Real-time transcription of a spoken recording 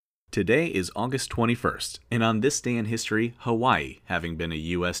Today is August 21st, and on this day in history, Hawaii, having been a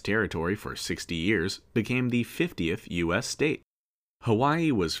U.S. territory for 60 years, became the 50th U.S. state.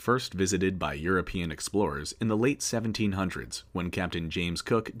 Hawaii was first visited by European explorers in the late 1700s when Captain James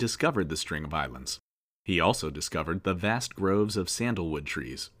Cook discovered the string of islands. He also discovered the vast groves of sandalwood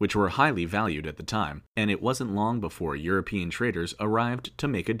trees, which were highly valued at the time, and it wasn't long before European traders arrived to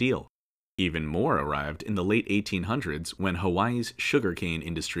make a deal. Even more arrived in the late 1800s when Hawaii's sugarcane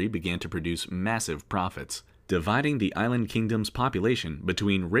industry began to produce massive profits, dividing the island kingdom's population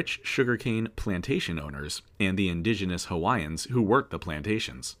between rich sugarcane plantation owners and the indigenous Hawaiians who worked the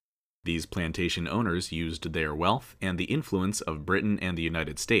plantations. These plantation owners used their wealth and the influence of Britain and the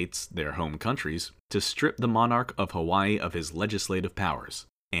United States, their home countries, to strip the monarch of Hawaii of his legislative powers,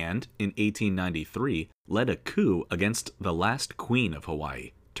 and, in 1893, led a coup against the last queen of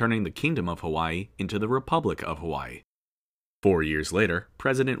Hawaii, turning the Kingdom of Hawaii into the Republic of Hawaii. 4 years later,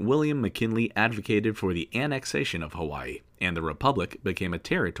 President William McKinley advocated for the annexation of Hawaii, and the Republic became a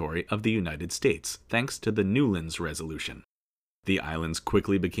territory of the United States thanks to the Newlands Resolution. The islands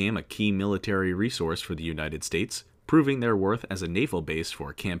quickly became a key military resource for the United States, proving their worth as a naval base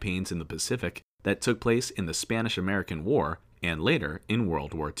for campaigns in the Pacific that took place in the Spanish-American War and later in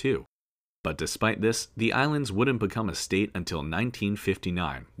World War II. But despite this, the islands wouldn't become a state until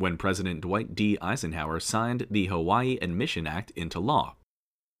 1959, when President Dwight D. Eisenhower signed the Hawaii Admission Act into law.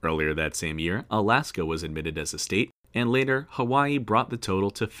 Earlier that same year, Alaska was admitted as a state, and later Hawaii brought the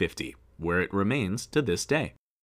total to 50, where it remains to this day.